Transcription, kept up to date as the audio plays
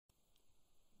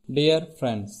Dear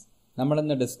friends, നമ്മൾ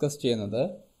ഇന്ന് discuss ചെയ്യുന്നത്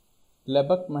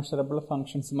Lebesgue measurable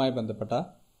functionsമായി ബന്ധപ്പെട്ട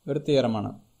ഒരു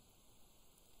തിയറമാണ്.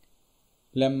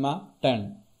 Lemma 10.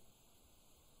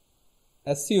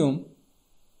 Assume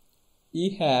E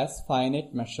has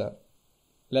finite measure.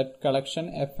 Let collection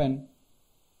Fn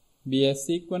be a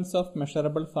sequence of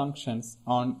measurable functions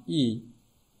on E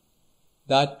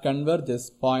that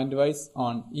converges pointwise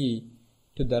on E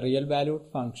to the real valued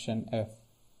function f.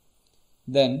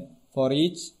 Then for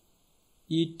each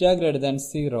eta greater than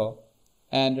 0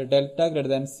 and delta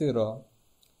greater than 0,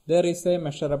 there is a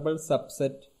measurable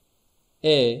subset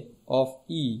A of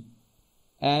E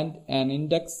and an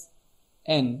index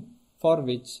n for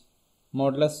which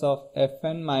modulus of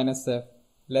Fn minus f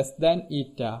less than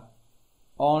eta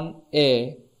on A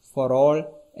for all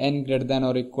n greater than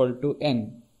or equal to n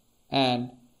and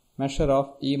measure of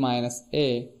E minus A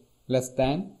less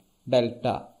than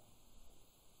delta.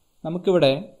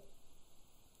 നമുക്കിവിടെ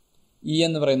E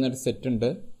എന്ന് പറയുന്ന ഒരു set ഉണ്ട്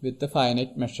വിത്ത്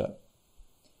finite measure.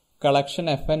 Collection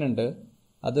Fn ഉണ്ട്,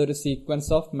 അതൊരു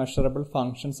sequence of measurable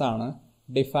functions ആണ്,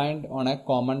 defined on A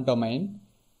common domain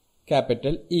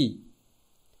capital E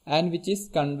and which is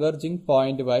converging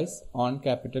point wise on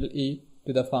capital E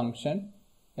to the function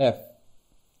f.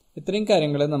 ഇത്രയും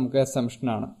കാര്യങ്ങൾ നമുക്ക് അസംപ്ഷൻ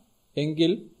ആണ്.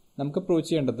 എങ്കിൽ നമുക്ക് പ്രൂവ്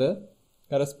ചെയ്യേണ്ടത്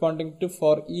corresponding to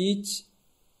for each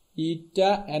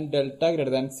eta and delta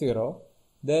greater than 0,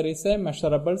 there is a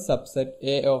measurable subset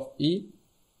A of E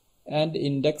and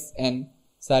index n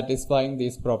satisfying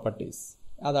these properties.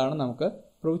 അതാണ് നമുക്ക്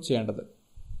prove ചെയ്യേണ്ടത്.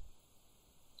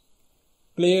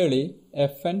 Clearly,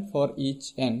 Fn for each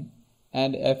n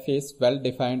and f is well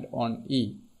defined on E.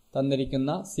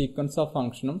 തന്നിരിക്കുന്ന sequence of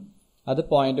ഫംഗ്ഷനും അത്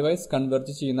point wise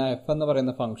converge ചെയ്യുന്ന f എന്ന്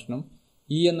പറയുന്ന ഫംഗ്ഷനും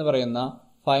E എന്ന് പറയുന്ന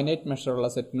ഫൈനൈറ്റ് മെഷറുള്ള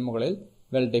സെറ്റിന് മുകളിൽ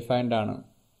വെൽ ഡിഫൈൻഡ് ആണ്.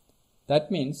 That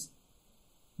means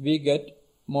we get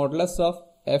modulus of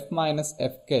f minus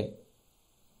fk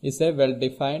is a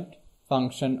well-defined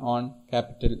function on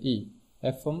capital E.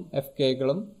 Fഉം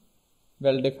fkകളും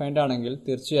well-defined ആണെങ്കിൽ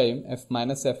തീർച്ചയായും f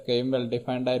minus fkയും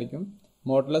well-defined ആയിരിക്കും.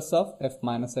 Modulus of f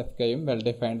minus fkയും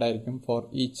well-defined ആയിരിക്കും for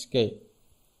each k.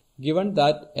 Given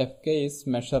that fk is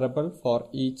measurable for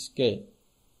each k,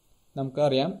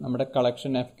 നമുക്കറിയാം നമ്മുടെ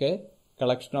collection fk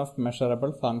collection of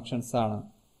measurable functions ആണ്.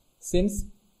 Since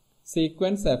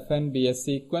sequence Fn be a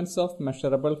sequence of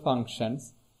measurable functions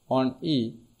on E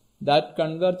that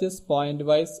converges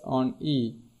pointwise on E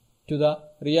to the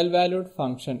real valued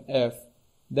function f,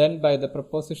 then by the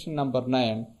proposition number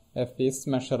 9, f is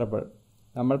measurable.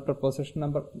 നമ്മൾ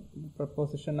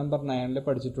proposition number 9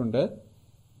 പഠിച്ചിട്ടുണ്ട്.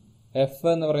 f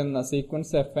എന്ന് പറയുന്ന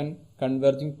sequence Fn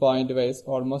converging pointwise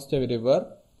almost everywhere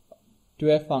to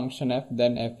a function f,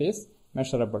 then f is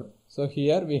measurable. So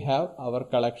here we have our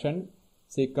collection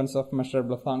sequence of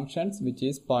measurable functions which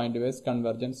is pointwise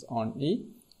convergence on E.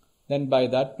 Then by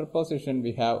that proposition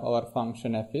we have our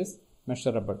function f is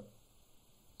measurable.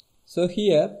 So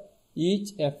here each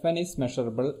Fn is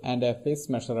measurable and f is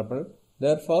measurable.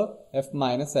 Therefore f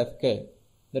minus fk,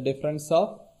 the difference of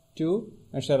two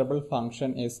measurable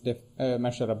function is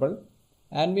measurable.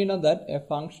 And we know that a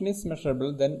function is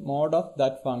measurable, then mod of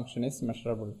that function is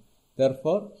measurable.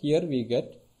 Therefore here we get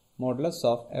modulus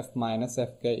of f minus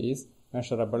fk is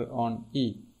measurable on E.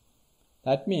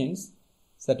 That means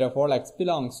set of all x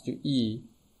belongs to E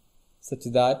such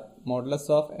that modulus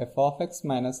of f of x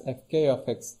minus fk of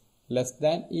x less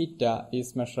than eta is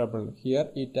measurable. Here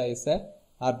eta is a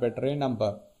arbitrary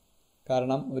number.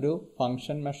 കാരണം ഒരു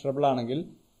function measurable ആണെങ്കിൽ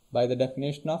by the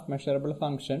definition of measurable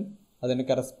function അതിന്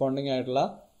corresponding ആയിട്ടുള്ള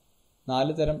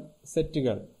 4 തരം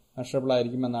സെറ്റുകൾ measurable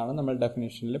ആയിരിക്കുമെന്നാണ് നമ്മൾ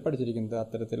ഡെഫിനേഷനിൽ പഠിച്ചിരിക്കുന്നത്.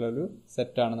 അത്തരത്തിലൊരു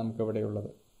സെറ്റാണ് നമുക്ക്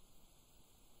ഇവിടെയുള്ളത്.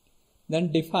 Then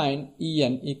define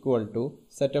En equal to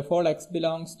set of all x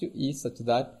belongs to E such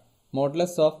that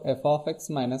modulus of f of x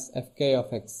minus fk of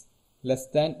x less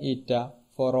than eta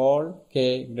for all k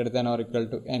greater than or equal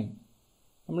to n.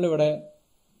 നമ്മളിവിടെ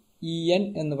En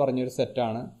എന്ന് പറഞ്ഞൊരു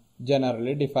സെറ്റാണ്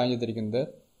generally define ചെയ്തിരിക്കുന്നത്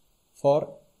for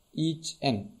each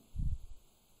n.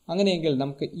 അങ്ങനെയെങ്കിൽ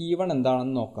നമുക്ക് E1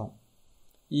 എന്താണെന്ന് നോക്കാം.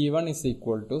 E1 is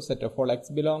equal to set of all x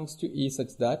belongs to E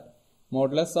such that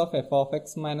modulus of f of x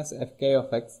minus fk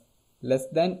of x less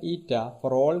than eta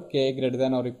for all k greater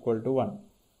than or equal to 1.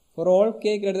 For all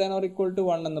k greater than or equal to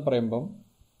 1 എന്ന് പറയുമ്പം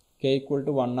k equal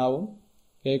to 1 ആവും,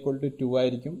 k equal to 2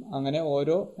 ആയിരിക്കും. അങ്ങനെ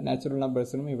ഓരോ natural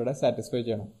നമ്പേഴ്സിനും ഇവിടെ satisfy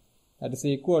ചെയ്യണം. That is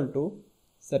equal to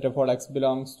set of all x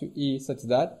belongs to E such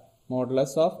that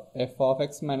modulus of f of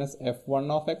x minus f1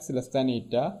 of x less than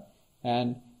eta and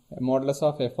modulus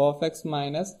of f of x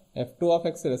minus f2 of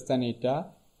x less than eta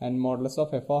and modulus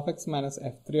of f of x minus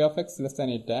f3 of x less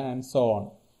than eta and so on.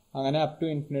 അങ്ങനെ up to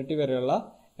infinity വരെയുള്ള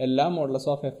എല്ലാ modulus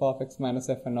of F of X minus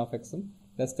F N of എക്സും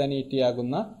less than E T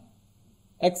ആകുന്ന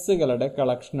എക്സുകളുടെ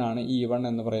കളക്ഷനാണ് E1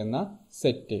 എന്ന് പറയുന്ന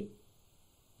set.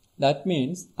 That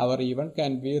means our E1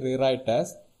 can be rewrite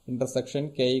as intersection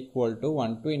k equal to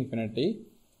 1 to infinity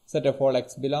set of all x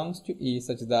belongs to E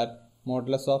such that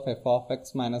modulus of f of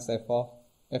x minus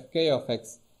fk of x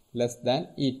less than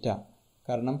eta.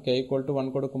 കാരണം k equal to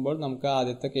 1 കൊടുക്കുമ്പോൾ നമുക്ക്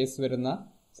ആദ്യത്തെ case വരുന്ന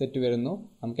set വരുന്നു.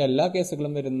 നമുക്ക് എല്ലാ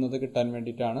കേസുകളും വരുന്നത് കിട്ടാൻ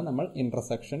വേണ്ടിയിട്ടാണ് നമ്മൾ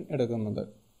ഇന്റർസെക്ഷൻ എടുക്കുന്നത്.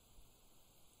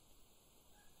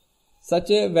 Such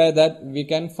a way that we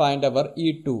can find our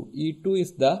E2. E2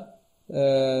 is the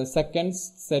second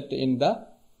set in the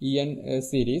En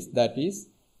series, that is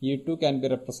E2 can be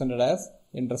represented as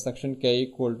intersection k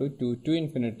equal to 2 to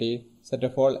infinity set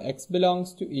of all x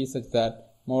belongs to E such that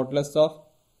modulus of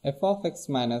f of x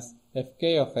minus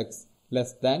fk of x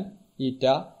less than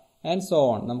eta and so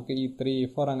on. നമുക്ക് E3,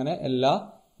 E4 അങ്ങനെ എല്ലാ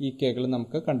EKകളും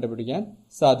നമുക്ക് കണ്ടുപിടിക്കാൻ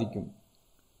സാധിക്കും.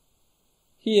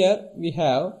 Here we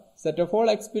have set of all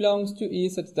x belongs to E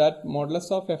such that modulus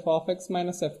of f of x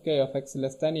minus fk of x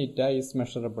less than eta is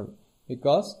measurable,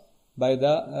 because by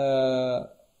the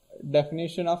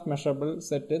definition of measurable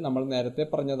set നമ്മൾ നേരത്തെ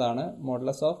പറഞ്ഞതാണ്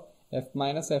modulus of F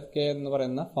minus F K എന്ന്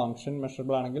പറയുന്ന function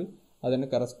measurable ആണെങ്കിൽ അതിന്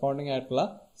corresponding ആയിട്ടുള്ള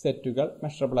സെറ്റുകൾ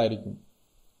measurable ആയിരിക്കും.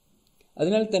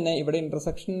 അതിനാൽ തന്നെ ഇവിടെ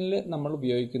ഇന്റർസെക്ഷനിൽ നമ്മൾ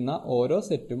ഉപയോഗിക്കുന്ന ഓരോ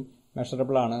സെറ്റും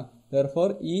മെഷറബിൾ ആണ്.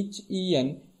 Therefore each En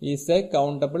is a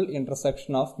countable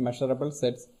intersection of measurable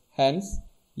sets, hence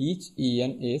each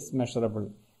En is measurable.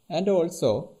 And also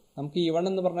നമുക്ക് E1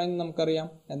 എന്ന് പറഞ്ഞാൽ നമുക്കറിയാം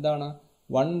എന്താണ്,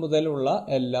 1 മുതലുള്ള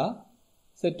എല്ലാ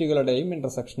സെറ്റുകളുടെയും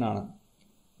ഇന്റർസെക്ഷൻ ആണ്.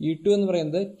 E2 എന്ന്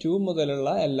പറയുന്നത് 2 മുതലുള്ള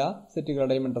എല്ലാ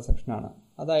സെറ്റുകളുടെയും ഇന്റർസെക്ഷൻ ആണ്.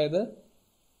 അതായത്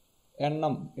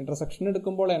എണ്ണം ഇന്റർസെക്ഷൻ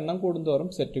എടുക്കുമ്പോൾ എണ്ണം കൂടുന്തോറും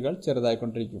സെറ്റുകൾ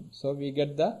ചെറുതായിക്കൊണ്ടിരിക്കും. So we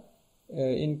get the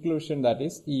inclusion that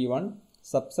is E1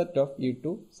 subset of E2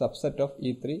 subset of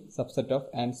E3 subset of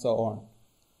and so on.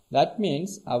 That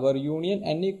means our union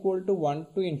n equal to 1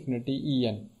 to infinity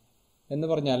En എന്ന്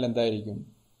പറഞ്ഞാൽ എന്തായിരിക്കും,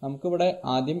 നമുക്കിവിടെ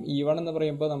ആദ്യം E1 എന്ന്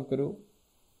പറയുമ്പോൾ നമുക്കൊരു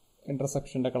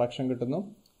ഇന്റർസെക്ഷന്റെ കളക്ഷൻ കിട്ടുന്നു.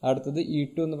 അടുത്തത്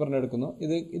E2 എന്ന് പറഞ്ഞെടുക്കുന്നു.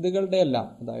 ഇതുകളുടെ എല്ലാം,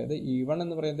 അതായത് E1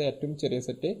 എന്ന് പറയുന്നത് ഏറ്റവും ചെറിയ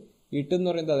സെറ്റ്, E2 എന്ന്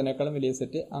പറയുന്നത് അതിനേക്കാളും വലിയ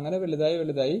സെറ്റ്, അങ്ങനെ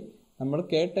വലുതായി നമ്മൾ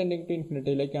k ടെൻഡിങ് ടു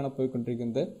ഇൻഫിനിറ്റിയിലേക്കാണ്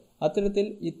പോയിക്കൊണ്ടിരിക്കുന്നത്. അത്തരത്തിൽ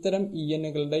ഇത്തരം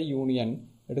ENകളുടെ യൂണിയൻ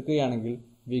എടുക്കുകയാണെങ്കിൽ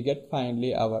we get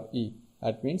finally our E.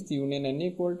 That means union n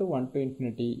equal to 1 to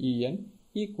infinity En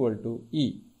equal to E.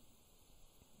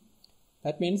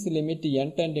 That means limit n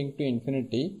tending to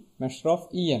infinity, measure of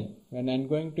En. When n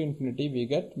going to infinity, we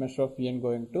get measure of En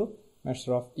going to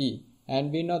measure of E. And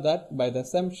we know that by the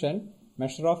assumption,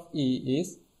 measure of E is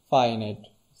finite.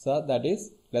 So that is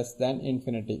less than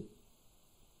infinity.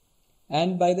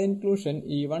 And by the inclusion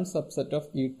E1 subset of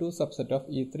E2 subset of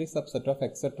E3 subset of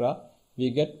etc., we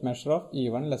get measure of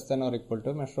E1 less than or equal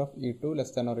to measure of E2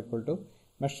 less than or equal to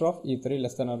measure of E3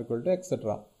 less than or equal to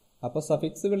etc. അപ്പോൾ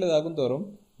suffix വലുതാകും തോറും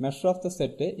measure of the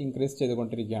set increase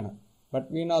ചെയ്തുകൊണ്ടിരിക്കുകയാണ്. But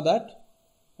we know that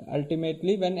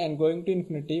ultimately when n going to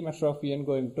infinity, measure of En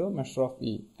going to measure of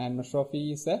E, and measure of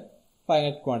E is a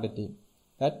finite quantity.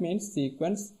 That means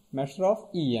sequence measure of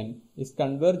En is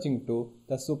converging to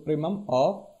the supremum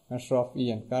of measure of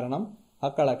En. കാരണം ആ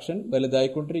collection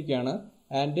വലുതായിക്കൊണ്ടിരിക്കുകയാണ്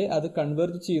and അത്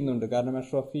converge ചെയ്യുന്നുണ്ട്. കാരണം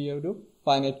measure of E ഒരു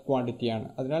finite quantity ആണ്.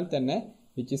 അതിനാൽ തന്നെ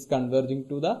which is converging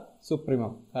to the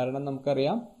supremum. കാരണം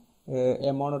നമുക്കറിയാം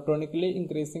a monotonically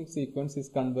increasing sequence is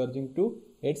converging to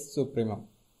its supremum.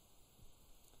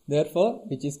 Therefore,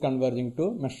 which is converging to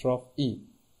measure of E.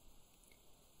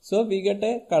 So we get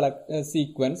a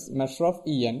sequence measure of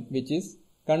En which is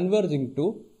converging to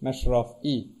measure of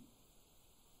E.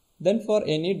 Then for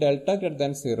any delta greater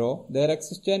than 0, there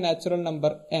exists a natural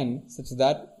number n such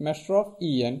that measure of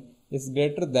En is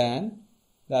greater than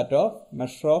that of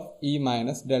measure of E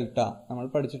minus delta. നമ്മൾ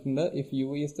പഠിച്ചിട്ടുണ്ട്, if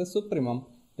U is the supremum,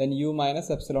 then U minus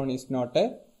epsilon is not a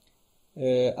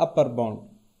upper bound.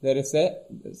 There is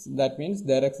that means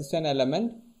there exists an element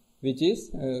which is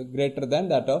greater than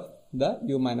that of the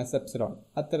U minus epsilon.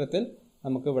 അത്തരത്തിൽ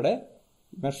നമുക്ക് ഇവിടെ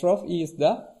measure of E is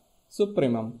the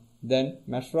supremum, then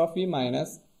measure of E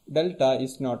minus delta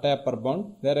is not a upper bound.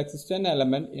 There exists an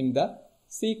element in the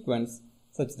sequence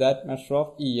such that measure of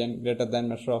En greater than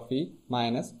measure of E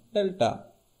minus delta.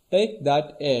 Take that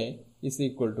A is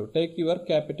equal to, take your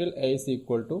capital A is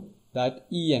equal to that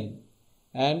En.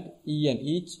 And En,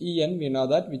 each En we know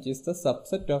that which is the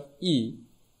subset of E.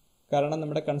 കാരണം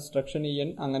നമ്മുടെ construction En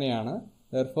അങ്ങനെയാണ്.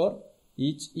 Therefore,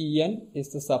 each En is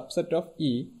the subset of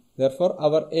E. Therefore,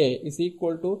 our A is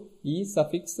equal to E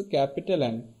suffix capital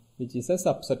N, which is a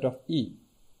subset of E.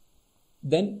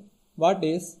 Then, what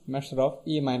is measure of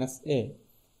E minus A?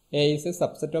 A is a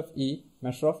subset of E.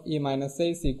 Measure of E minus A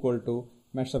is equal to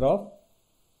measure of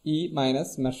E minus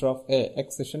measure of A,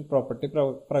 excision property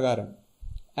pragaram.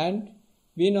 And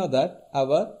we know that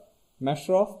our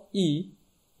measure of E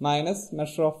minus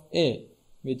measure of A,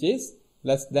 which is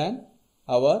less than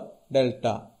our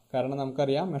delta. കാരണം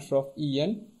നമുക്കറിയാം measure of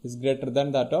En is greater than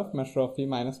that of measure of E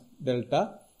minus delta.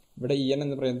 ഇവിടെ En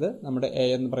എന്ന് പറയുന്നത് നമ്മുടെ A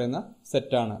എന്ന് പറയുന്ന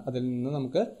സെറ്റാണ്. അതിൽ നിന്ന്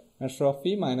നമുക്ക് measure of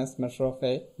E minus measure of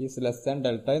A is less than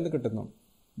delta എന്ന് കിട്ടുന്നു.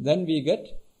 Then we get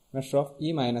measure of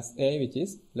E minus A which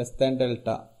is less than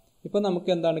delta. ഇപ്പോൾ നമുക്ക്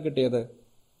എന്താണ് കിട്ടിയത്?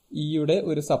 ഇയുടെ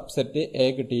ഒരു സബ്സെറ്റ് A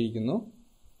കിട്ടിയിരിക്കുന്നു.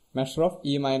 measure of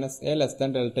E minus A less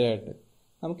than delta ആയിട്ട്.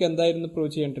 നമുക്ക് എന്തായിരുന്നു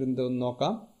പ്രൂവ് ചെയ്യേണ്ടിരുന്നത് എന്ന്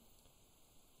നോക്കാം.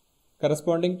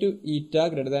 Corresponding to eta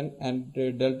greater than and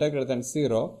delta greater than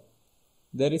 0,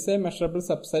 there is a measurable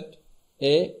subset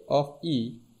A of E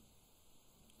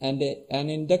and an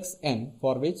index n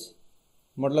for which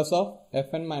modulus of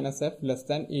Fn minus F less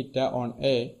than eta on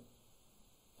A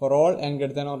for all n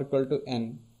greater than or equal to n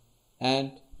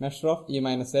and measure of E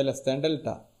minus A less than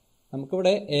delta.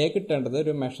 നമുക്കിവിടെ A കിട്ടേണ്ടത്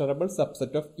ഒരു measurable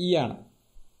subset of E ആണ്.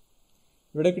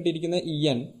 ഇവിടെ കിട്ടിയിരിക്കുന്ന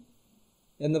En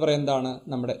എന്ന് പറയുന്നതാണ്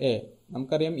നമ്മുടെ A.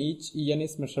 നമുക്കറിയാം each En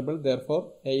is measurable, therefore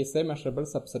A is a measurable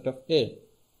subset of A.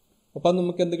 അപ്പം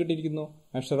നമുക്ക് എന്ത് കിട്ടിയിരിക്കുന്നു?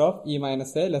 Measure of E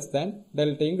minus A less than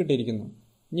ഡെൽറ്റയും കിട്ടിയിരിക്കുന്നു.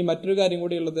 ഇനി മറ്റൊരു കാര്യം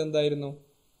കൂടി ഉള്ളത് എന്തായിരുന്നു?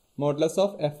 Modulus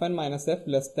of Fn minus F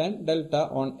less than delta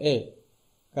on A.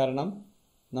 കാരണം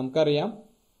നമുക്കറിയാം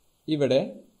ഇവിടെ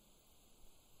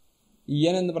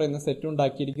En എന്ന് പറയുന്ന സെറ്റ്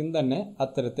ഉണ്ടാക്കിയിരിക്കുന്നത് തന്നെ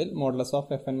അത്തരത്തിൽ modulus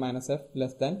of Fn minus F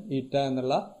less than ഈറ്റ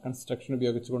എന്നുള്ള കൺസ്ട്രക്ഷൻ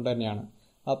ഉപയോഗിച്ചുകൊണ്ട് തന്നെയാണ്.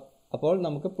 അപ്പോൾ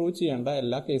നമുക്ക് പ്രൂവ് ചെയ്യേണ്ട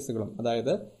എല്ലാ കേസുകളും,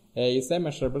 അതായത് A is a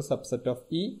measurable subset of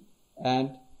E and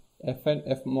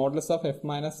modulus of F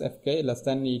minus Fk less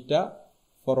than eta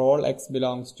for all x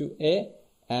belongs to A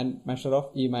and measure of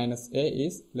E minus A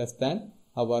is less than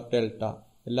our delta.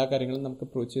 എല്ലാ കാര്യങ്ങളും നമുക്ക്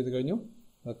prove ചെയ്ത് കഴിഞ്ഞു.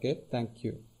 Okay, thank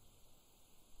you.